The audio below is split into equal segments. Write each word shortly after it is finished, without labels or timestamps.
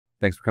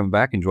Thanks for coming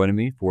back and joining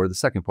me for the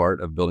second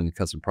part of building a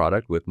custom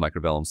product with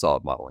Microvellum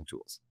solid modeling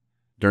tools.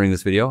 During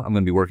this video, I'm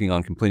going to be working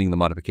on completing the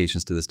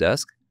modifications to this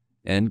desk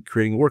and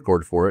creating a work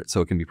order for it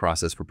so it can be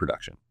processed for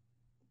production.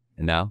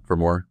 And now for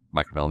more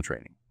Microvellum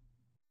training.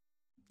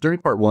 During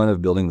part one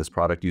of building this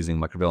product using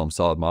Microvellum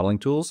solid modeling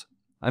tools,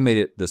 I made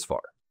it this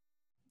far.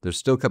 There's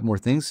still a couple more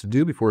things to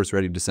do before it's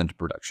ready to send to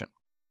production.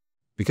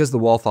 Because the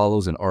wall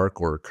follows an arc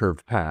or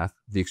curved path,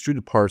 the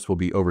extruded parts will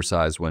be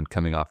oversized when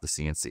coming off the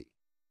CNC.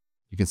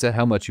 You can set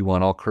how much you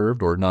want all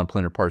curved or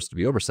non-planar parts to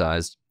be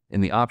oversized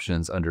in the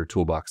options under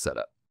Toolbox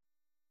Setup.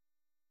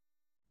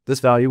 This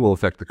value will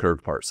affect the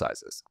curved part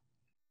sizes.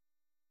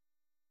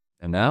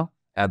 And now,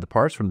 add the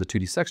parts from the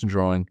 2D section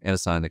drawing and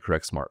assign the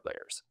correct smart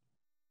layers.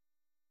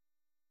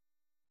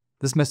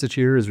 This message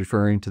here is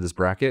referring to this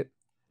bracket.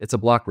 It's a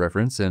block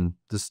reference, and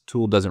this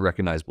tool doesn't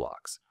recognize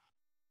blocks.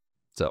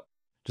 So,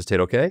 just hit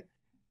OK,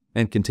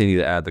 and continue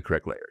to add the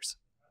correct layers.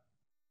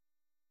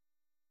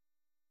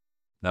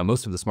 Now,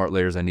 most of the smart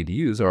layers I need to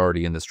use are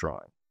already in this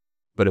drawing.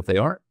 But if they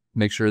aren't,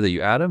 make sure that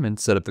you add them and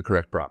set up the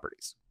correct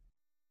properties.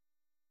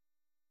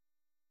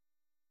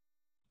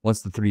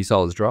 Once the 3D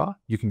solids draw,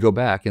 you can go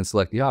back and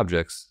select the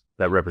objects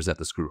that represent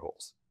the screw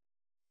holes.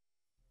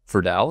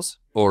 For dowels,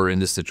 or in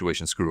this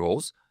situation screw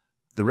holes,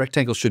 the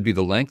rectangle should be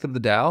the length of the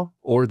dowel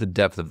or the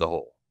depth of the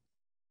hole.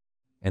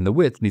 And the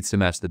width needs to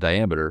match the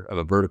diameter of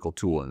a vertical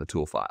tool in the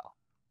tool file.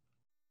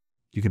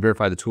 You can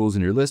verify the tools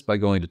in your list by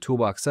going to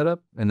Toolbox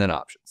Setup and then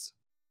Options.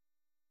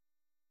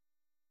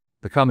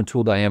 The common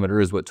tool diameter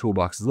is what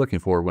Toolbox is looking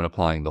for when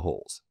applying the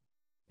holes.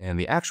 And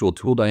the actual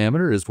tool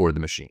diameter is for the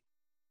machine.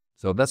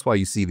 So that's why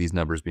you see these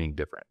numbers being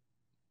different.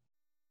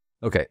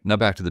 Okay, now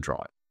back to the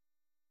drawing.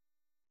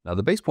 Now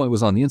the base point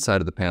was on the inside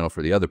of the panel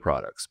for the other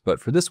products, but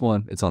for this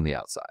one, it's on the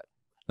outside.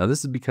 Now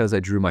this is because I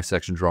drew my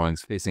section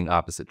drawings facing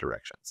opposite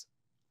directions.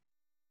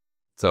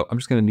 So I'm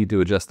just going to need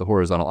to adjust the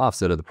horizontal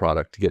offset of the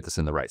product to get this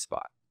in the right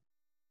spot.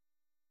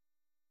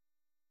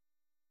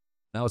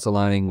 Now it's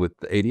aligning with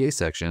the ADA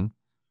section,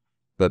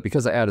 but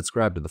because I added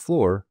scribe to the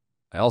floor,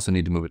 I also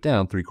need to move it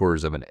down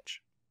 3/4 of an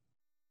inch.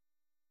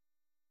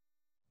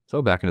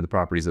 So back into the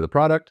properties of the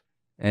product,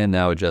 and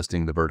now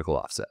adjusting the vertical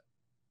offset.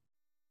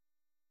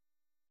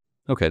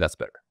 Okay, that's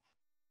better.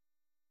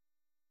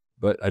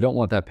 But I don't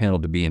want that panel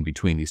to be in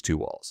between these two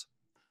walls.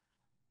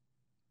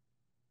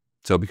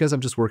 So because I'm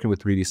just working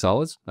with 3D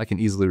solids, I can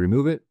easily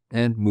remove it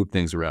and move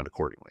things around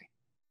accordingly.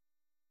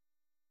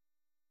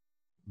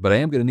 But I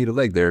am going to need a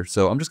leg there,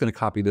 so I'm just going to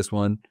copy this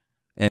one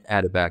and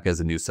add it back as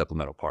a new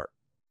supplemental part.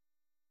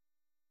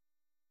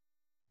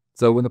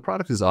 So when the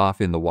product is off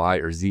in the Y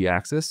or Z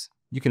axis,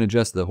 you can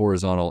adjust the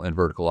horizontal and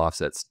vertical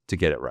offsets to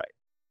get it right.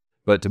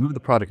 But to move the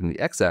product in the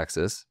X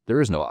axis,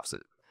 there is no offset.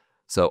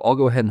 So I'll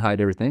go ahead and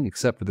hide everything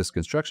except for this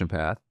construction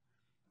path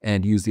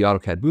and use the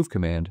AutoCAD Move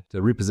command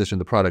to reposition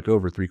the product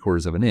over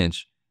 3/4 of an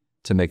inch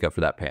to make up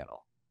for that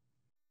panel.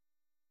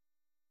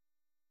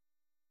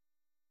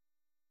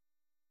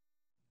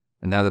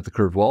 And now that the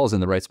curved wall is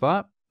in the right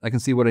spot, I can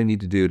see what I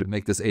need to do to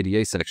make this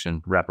ADA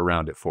section wrap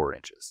around at 4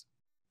 inches.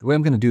 The way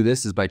I'm going to do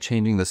this is by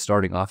changing the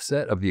starting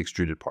offset of the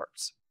extruded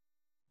parts.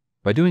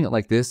 By doing it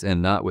like this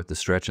and not with the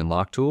stretch and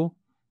lock tool,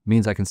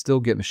 means I can still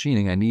get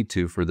machining I need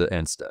to for the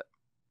end stud.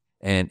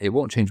 And it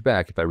won't change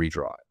back if I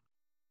redraw it.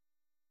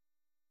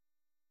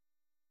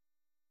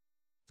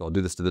 So I'll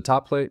do this to the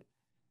top plate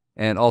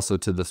and also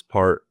to this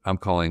part I'm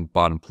calling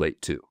bottom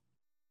plate 2.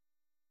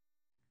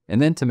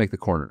 And then to make the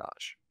corner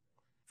notch.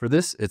 For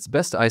this, it's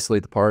best to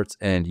isolate the parts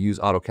and use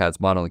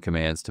AutoCAD's modeling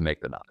commands to make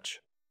the notch.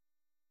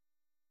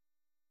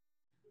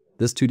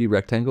 This 2D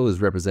rectangle is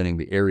representing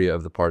the area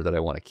of the part that I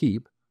want to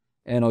keep,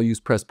 and I'll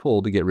use press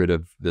pull to get rid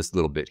of this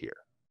little bit here.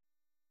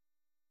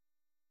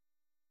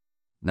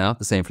 Now,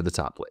 the same for the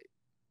top plate.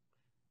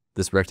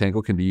 This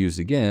rectangle can be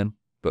used again,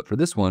 but for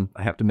this one,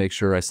 I have to make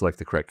sure I select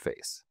the correct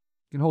face.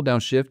 You can hold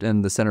down Shift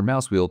and the center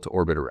mouse wheel to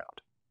orbit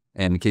around.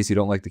 And in case you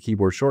don't like the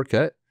keyboard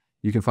shortcut,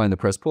 you can find the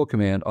press pull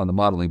command on the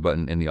modeling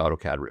button in the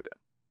AutoCAD ribbon.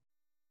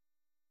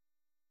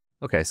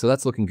 Okay, so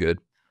that's looking good,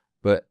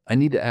 but I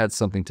need to add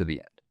something to the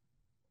end.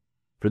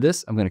 For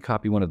this, I'm going to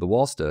copy one of the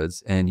wall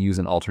studs and use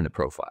an alternate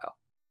profile.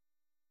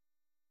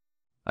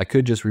 I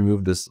could just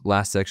remove this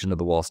last section of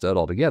the wall stud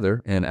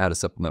altogether and add a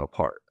supplemental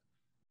part.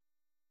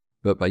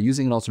 But by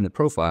using an alternate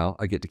profile,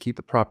 I get to keep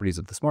the properties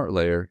of the smart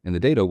layer and the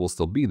dado will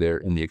still be there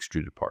in the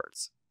extruded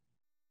parts.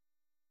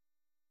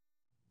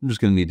 I'm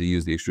just going to need to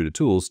use the extruded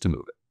tools to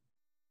move it.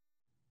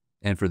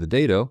 And for the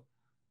dado,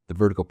 the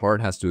vertical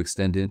part has to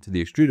extend into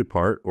the extruded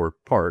part, or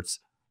parts,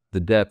 the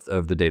depth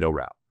of the dado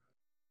route.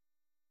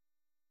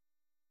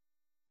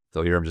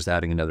 So here I'm just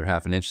adding another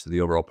 1/2 inch to the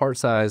overall part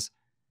size,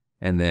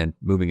 and then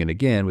moving it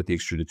again with the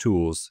extruded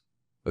tools,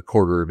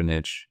 1/4 of an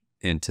inch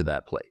into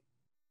that plate.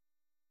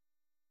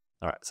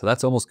 All right, so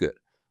that's almost good.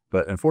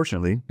 But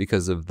unfortunately,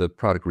 because of the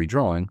product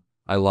redrawing,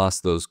 I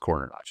lost those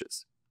corner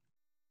notches.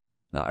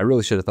 Now, I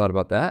really should have thought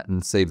about that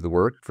and saved the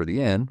work for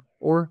the end,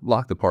 or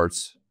lock the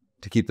parts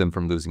to keep them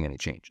from losing any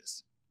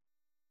changes.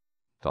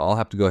 So I'll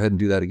have to go ahead and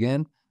do that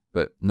again,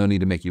 but no need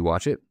to make you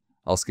watch it.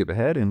 I'll skip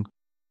ahead and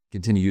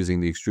Continue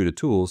using the extruded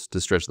tools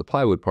to stretch the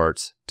plywood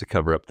parts to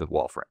cover up the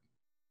wall frame.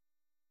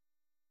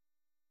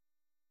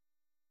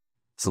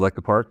 Select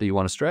the part that you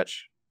want to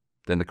stretch,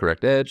 then the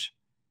correct edge,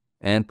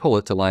 and pull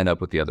it to line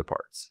up with the other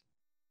parts.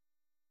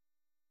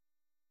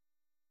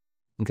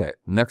 Okay,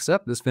 next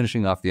up is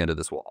finishing off the end of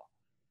this wall.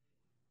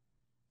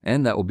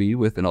 And that will be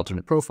with an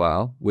alternate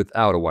profile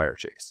without a wire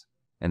chase.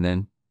 And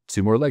then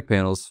 2 more leg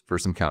panels for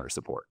some counter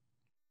support.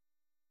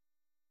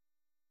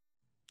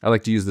 I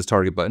like to use this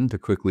target button to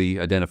quickly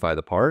identify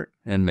the part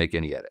and make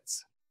any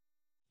edits.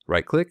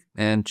 Right-click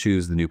and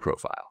choose the new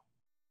profile.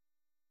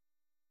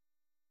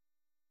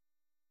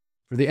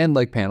 For the end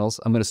leg panels,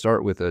 I'm going to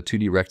start with a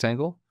 2D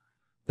rectangle.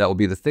 That will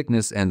be the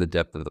thickness and the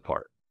depth of the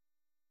part.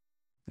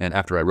 And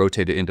after I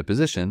rotate it into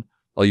position,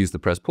 I'll use the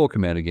press-pull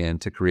command again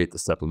to create the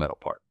supplemental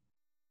part.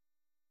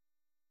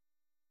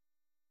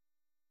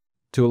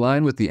 To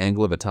align with the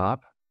angle of a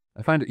top,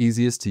 I find it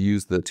easiest to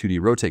use the 2D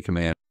rotate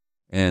command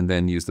and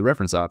then use the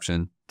reference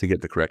option to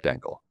get the correct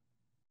angle.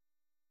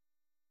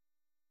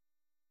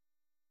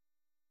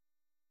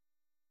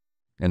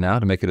 And now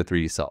to make it a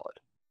 3D solid.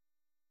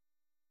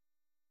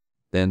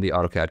 Then the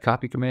AutoCAD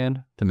copy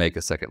command to make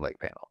a second leg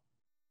panel.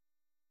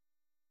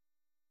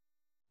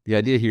 The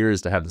idea here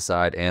is to have the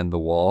side and the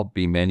wall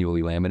be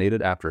manually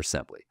laminated after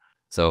assembly.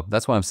 So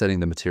that's why I'm setting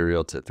the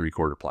material to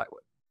 3/4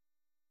 plywood.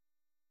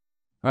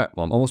 All right,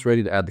 well, I'm almost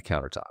ready to add the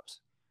countertops.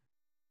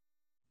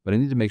 But I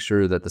need to make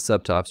sure that the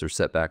subtops are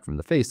set back from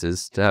the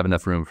faces to have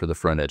enough room for the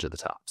front edge of the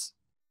tops.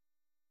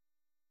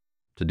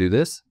 To do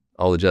this,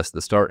 I'll adjust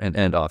the start and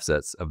end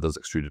offsets of those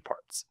extruded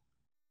parts.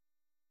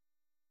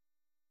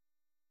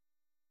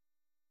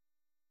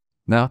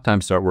 Now,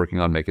 time to start working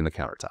on making the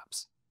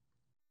countertops.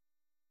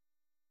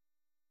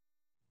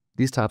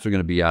 These tops are going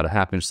to be out a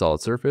 1/2-inch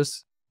solid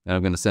surface, and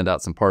I'm going to send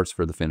out some parts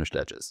for the finished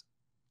edges.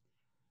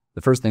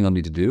 The first thing I'll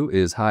need to do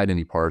is hide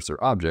any parts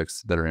or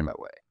objects that are in my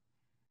way.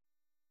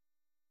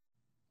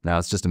 Now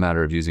it's just a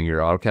matter of using your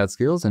AutoCAD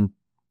skills and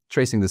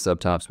tracing the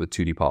subtops with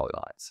 2D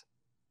polylines.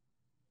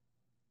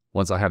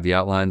 Once I have the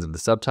outlines of the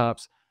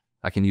subtops,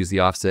 I can use the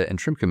offset and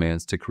trim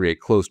commands to create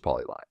closed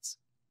polylines.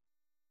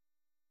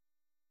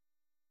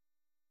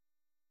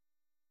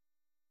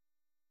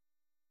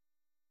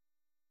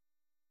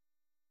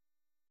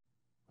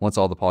 Once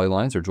all the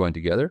polylines are joined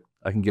together,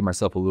 I can give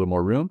myself a little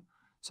more room,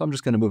 so I'm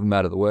just going to move them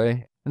out of the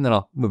way, and then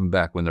I'll move them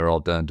back when they're all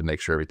done to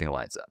make sure everything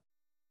lines up.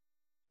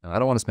 Now, I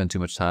don't want to spend too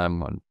much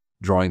time on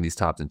drawing these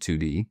tops in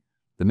 2D.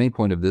 The main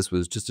point of this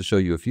was just to show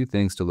you a few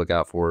things to look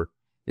out for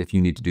if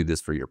you need to do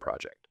this for your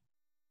project.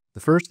 The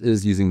first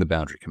is using the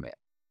boundary command.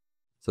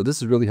 So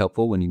this is really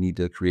helpful when you need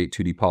to create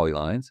 2D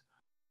polylines.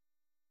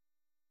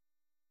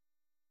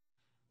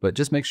 But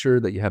just make sure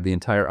that you have the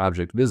entire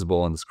object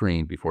visible on the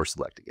screen before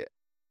selecting it.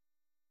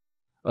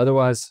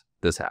 Otherwise,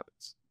 this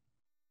happens.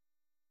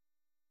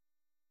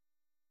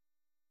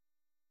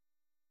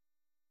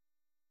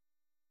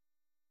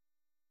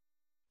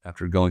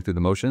 After going through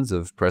the motions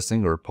of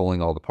pressing or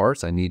pulling all the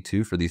parts I need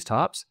to for these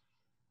tops,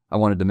 I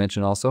wanted to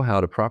mention also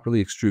how to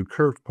properly extrude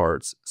curved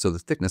parts so the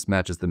thickness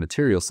matches the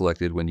material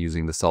selected when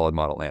using the solid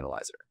model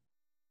analyzer.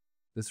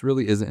 This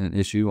really isn't an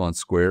issue on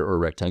square or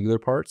rectangular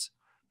parts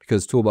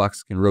because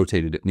Toolbox can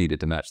rotate it if needed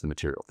to match the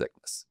material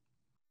thickness.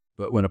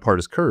 But when a part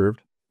is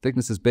curved,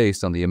 thickness is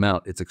based on the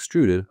amount it's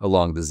extruded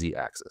along the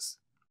z-axis.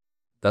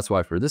 That's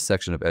why for this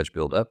section of edge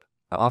buildup,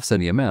 I offset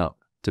the amount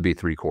to be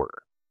 3/4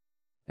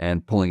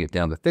 and pulling it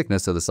down the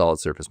thickness of the solid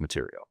surface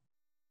material.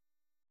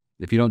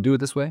 If you don't do it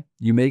this way,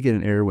 you may get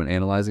an error when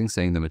analyzing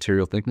saying the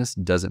material thickness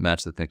doesn't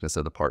match the thickness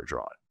of the part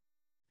drawn.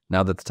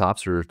 Now that the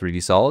tops are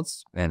 3D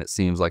solids, and it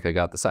seems like I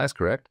got the size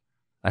correct,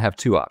 I have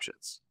 2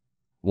 options.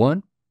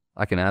 1,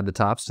 I can add the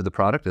tops to the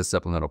product as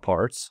supplemental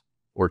parts,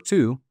 or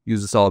 2,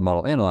 use the solid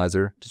model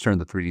analyzer to turn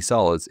the 3D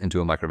solids into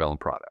a Microvellum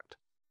product.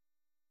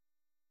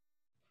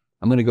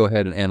 I'm going to go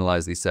ahead and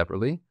analyze these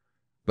separately,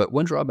 but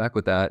one drawback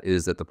with that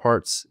is that the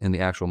parts in the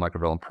actual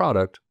Microvellum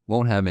product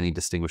won't have any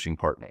distinguishing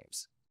part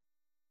names.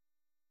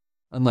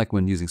 Unlike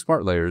when using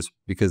smart layers,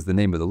 because the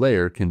name of the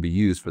layer can be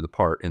used for the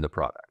part in the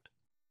product.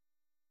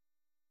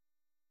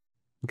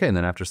 Okay, and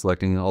then after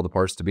selecting all the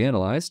parts to be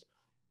analyzed,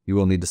 you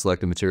will need to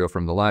select a material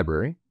from the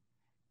library.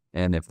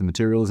 And if the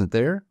material isn't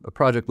there, a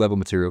project level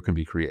material can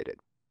be created.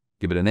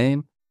 Give it a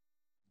name,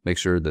 make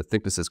sure the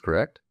thickness is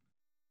correct.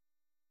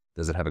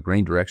 Does it have a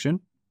grain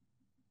direction?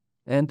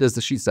 And does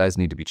the sheet size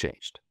need to be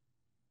changed?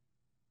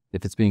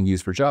 If it's being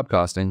used for job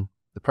costing,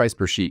 the price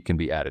per sheet can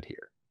be added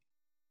here.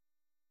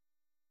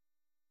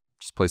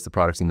 Just place the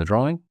products in the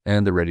drawing,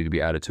 and they're ready to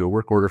be added to a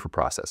work order for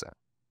processing.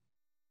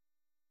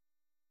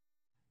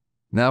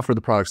 Now for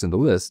the products in the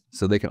list,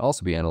 so they can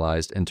also be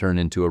analyzed and turned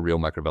into a real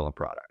Microvellum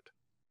product.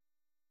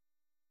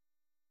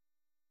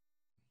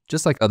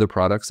 Just like other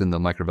products in the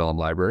Microvellum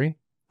library,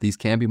 these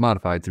can be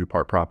modified through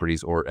part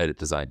properties or edit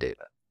design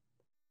data,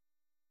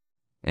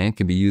 and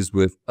can be used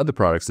with other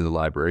products in the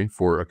library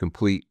for a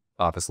complete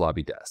office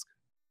lobby desk.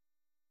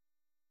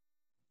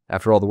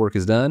 After all the work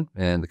is done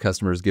and the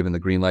customer is given the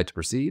green light to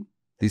proceed,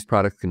 these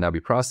products can now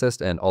be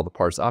processed and all the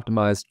parts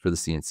optimized for the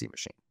CNC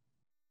machine.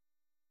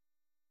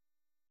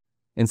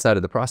 Inside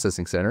of the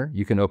processing center,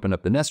 you can open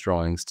up the nest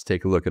drawings to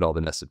take a look at all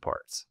the nested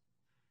parts.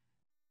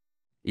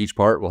 Each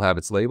part will have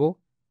its label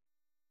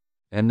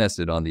and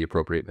nested on the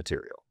appropriate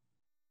material.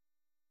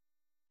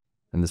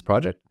 And this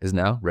project is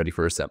now ready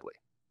for assembly.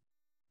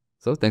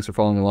 So thanks for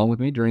following along with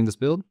me during this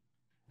build,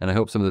 and I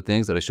hope some of the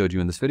things that I showed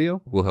you in this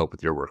video will help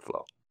with your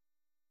workflow.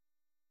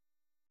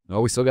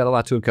 Well, we still got a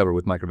lot to uncover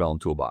with Microvellum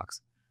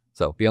Toolbox,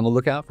 so be on the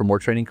lookout for more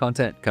training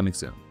content coming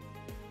soon.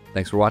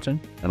 Thanks for watching,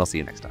 and I'll see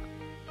you next time.